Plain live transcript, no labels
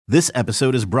This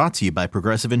episode is brought to you by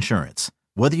Progressive Insurance.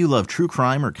 Whether you love true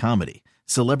crime or comedy,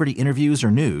 celebrity interviews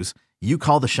or news, you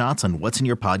call the shots on what's in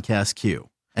your podcast queue.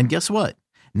 And guess what?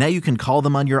 Now you can call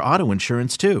them on your auto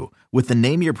insurance too with the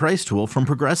Name Your Price tool from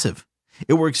Progressive.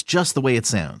 It works just the way it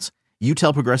sounds. You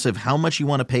tell Progressive how much you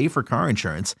want to pay for car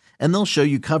insurance, and they'll show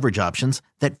you coverage options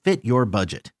that fit your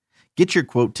budget. Get your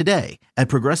quote today at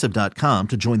Progressive.com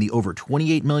to join the over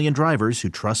 28 million drivers who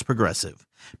trust Progressive.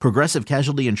 Progressive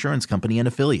Casualty Insurance Company and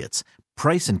Affiliates.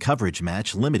 Price and coverage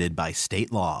match limited by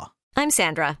state law. I'm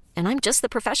Sandra, and I'm just the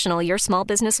professional your small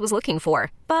business was looking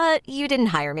for. But you didn't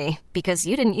hire me because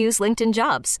you didn't use LinkedIn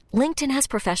Jobs. LinkedIn has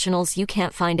professionals you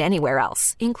can't find anywhere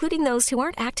else, including those who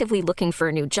aren't actively looking for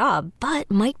a new job, but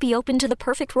might be open to the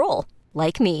perfect role,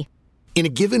 like me. In a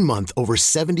given month, over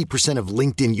 70% of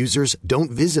LinkedIn users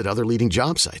don't visit other leading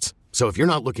job sites. So if you're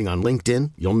not looking on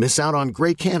LinkedIn, you'll miss out on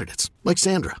great candidates like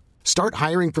Sandra. Start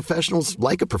hiring professionals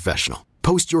like a professional.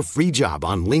 Post your free job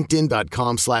on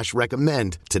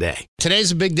linkedin.com/recommend today.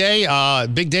 Today's a big day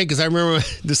because I remember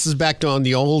this is back on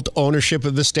the old ownership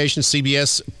of the station.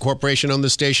 CBS Corporation owned the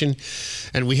station,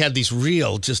 and we had these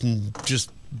real just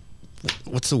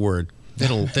what's the word? They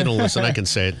don't listen. I can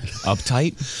say it.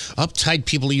 Uptight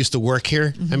people who used to work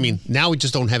here. Mm-hmm. I mean, now we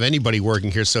just don't have anybody working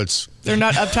here, so they're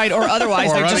not uptight or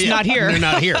otherwise. They're just not here. They're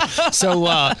not here.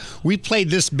 So we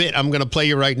played this bit. I'm going to play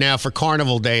you right now for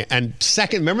Carnival Day. And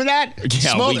second, remember that?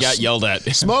 Yeah, we got yelled at.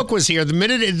 Smoke was here. The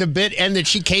minute the bit ended,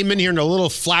 she came in here in a little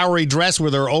flowery dress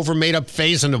with her over made up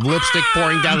face and a lipstick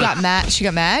pouring down. She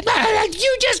got mad.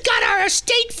 You just got our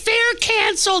state fair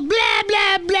canceled. Blah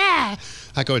blah blah.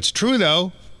 I go. It's true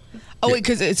though. Oh, wait,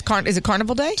 because is it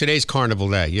Carnival Day? Today's Carnival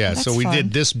Day, yeah. That's so we fun.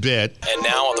 did this bit. And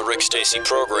now on the Rick Stacy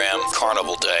program,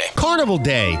 Carnival Day. Carnival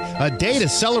Day, a day to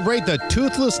celebrate the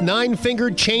toothless,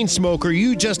 nine-fingered chain smoker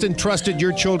you just entrusted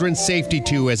your children's safety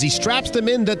to as he straps them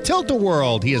in the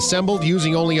tilt-a-whirl he assembled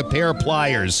using only a pair of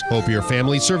pliers. Hope your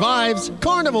family survives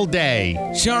Carnival Day.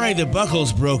 Sorry the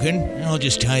buckle's broken. I'll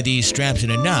just tie these straps in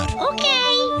a knot.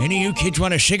 Okay. Any of you kids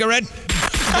want a cigarette?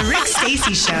 The Rick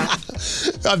Stacy Show.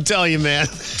 I'm telling you, man.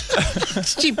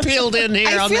 She peeled in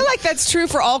here. I feel like that's true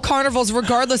for all carnivals,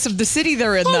 regardless of the city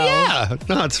they're in, though. Yeah,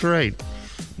 no, that's right.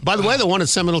 By the way, the one at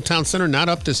Seminole Town Center, not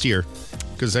up this year.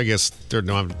 Because I guess they're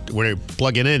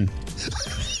plugging in.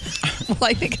 Well,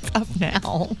 I think it's up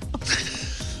now.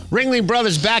 Ringling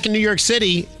Brothers back in New York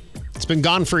City. It's been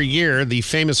gone for a year. The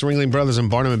famous Ringling Brothers and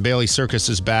Barnum and Bailey Circus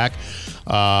is back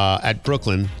at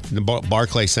Brooklyn, in the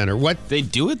Barclay Center. What? They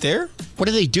do it there? What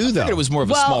do they do, though? It was more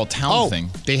of a small town thing.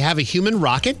 They have a human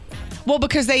rocket? Well,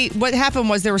 because what happened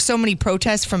was there were so many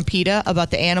protests from PETA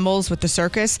about the animals with the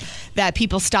circus that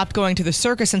people stopped going to the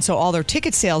circus, and so all their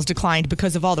ticket sales declined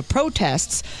because of all the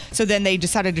protests. So then they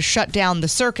decided to shut down the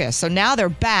circus. So now they're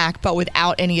back, but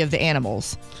without any of the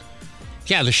animals.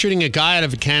 Yeah, they're shooting a guy out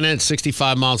of a cannon at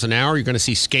 65 miles an hour. You're going to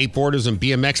see skateboarders and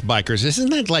BMX bikers.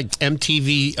 Isn't that like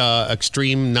MTV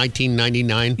Extreme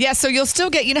 1999? Yeah, so you'll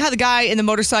still get, you know how the guy in the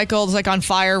motorcycle is like on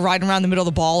fire riding around the middle of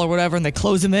the ball or whatever, and they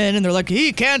close him in and they're like,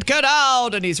 he can't get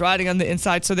out, and he's riding on the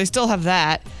inside. So they still have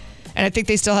that. And I think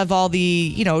they still have all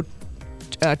the,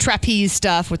 trapeze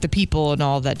stuff with the people and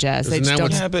all that jazz. They just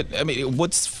don't. Yeah, but I mean,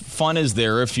 what's fun is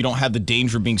there if you don't have the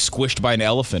danger of being squished by an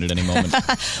elephant at any moment?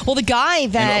 Well, the guy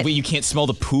that you can't smell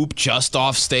the poop just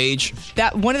off stage.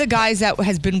 That one of the guys that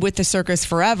has been with the circus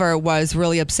forever was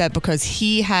really upset because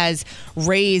he has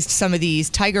raised some of these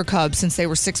tiger cubs since they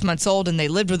were 6 months old, and they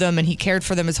lived with them, and he cared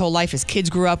for them his whole life. His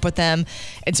kids grew up with them,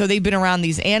 and so they've been around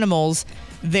these animals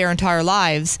their entire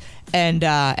lives. And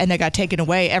they got taken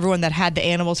away. Everyone that had the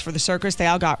animals for the circus, they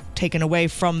all got taken away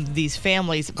from these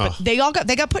families. But they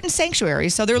got put in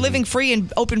sanctuaries, so they're living free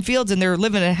in open fields, and they're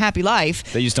living a happy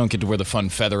life. They just don't get to wear the fun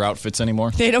feather outfits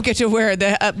anymore. They don't get to wear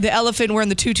the elephant wearing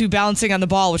the tutu balancing on the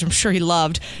ball, which I'm sure he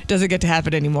loved. Doesn't get to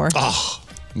happen anymore. Oh.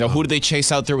 Now, who do they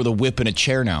chase out there with a whip and a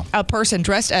chair now? A person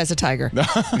dressed as a tiger.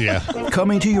 Yeah.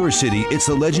 Coming to your city, it's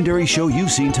the legendary show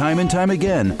you've seen time and time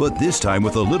again, but this time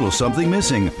with a little something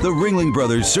missing. The Ringling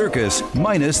Brothers Circus,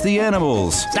 minus the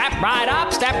animals. Step right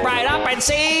up and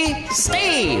see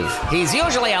Steve. He's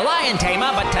usually a lion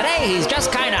tamer, but today he's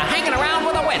just kind of hanging around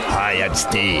with a whip. Hi, I'm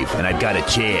Steve, and I've got a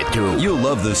chair, too. You'll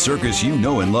love the circus you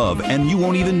know and love, and you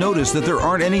won't even notice that there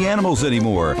aren't any animals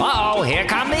anymore. Uh-oh, here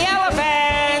come the elephants.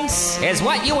 elephants is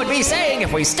what you would be saying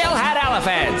if we still had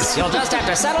elephants. You'll just have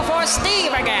to settle for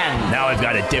Steve again. Now I've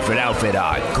got a different outfit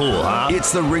on. Cool, huh?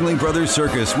 It's the Ringling Brothers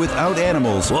Circus without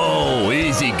animals. Whoa,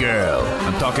 easy, girl.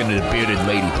 I'm talking to the bearded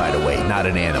lady, by the way, not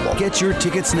an animal. Get your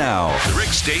tickets now. The Rick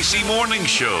Stacy Morning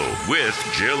Show with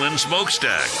Jill and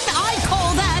Smokestack. I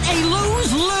call that a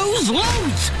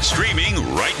lose-lose-lose. Streaming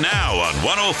right now on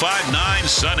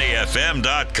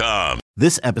 1059sunnyfm.com.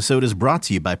 This episode is brought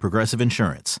to you by Progressive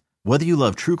Insurance. Whether you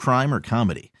love true crime or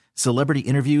comedy, celebrity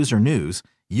interviews or news,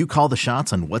 you call the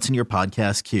shots on what's in your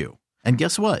podcast queue. And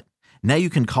guess what? Now you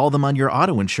can call them on your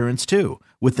auto insurance too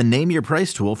with the Name Your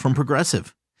Price tool from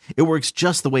Progressive. It works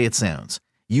just the way it sounds.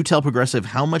 You tell Progressive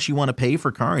how much you want to pay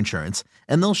for car insurance,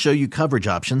 and they'll show you coverage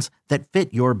options that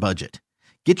fit your budget.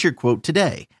 Get your quote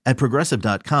today at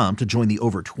Progressive.com to join the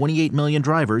over 28 million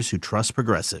drivers who trust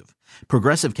Progressive.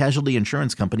 Progressive Casualty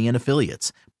Insurance Company and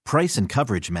Affiliates. Price and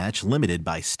coverage match limited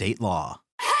by state law.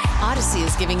 Odyssey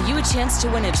is giving you a chance to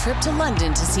win a trip to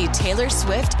London to see Taylor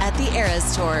Swift at the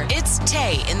Eras Tour. It's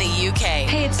Tay in the UK.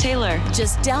 Hey, it's Taylor.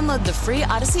 Just download the free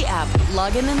Odyssey app,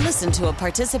 log in and listen to a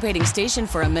participating station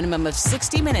for a minimum of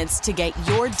 60 minutes to get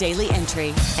your daily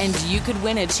entry. And you could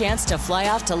win a chance to fly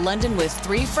off to London with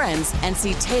 3 friends and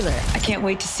see Taylor. I can't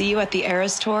wait to see you at the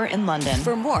Eras Tour in London.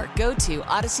 For more, go to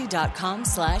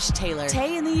odyssey.com/Taylor.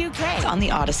 Tay in the UK. It's on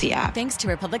the Odyssey app. Thanks to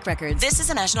Republic Records. This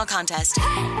is a national contest.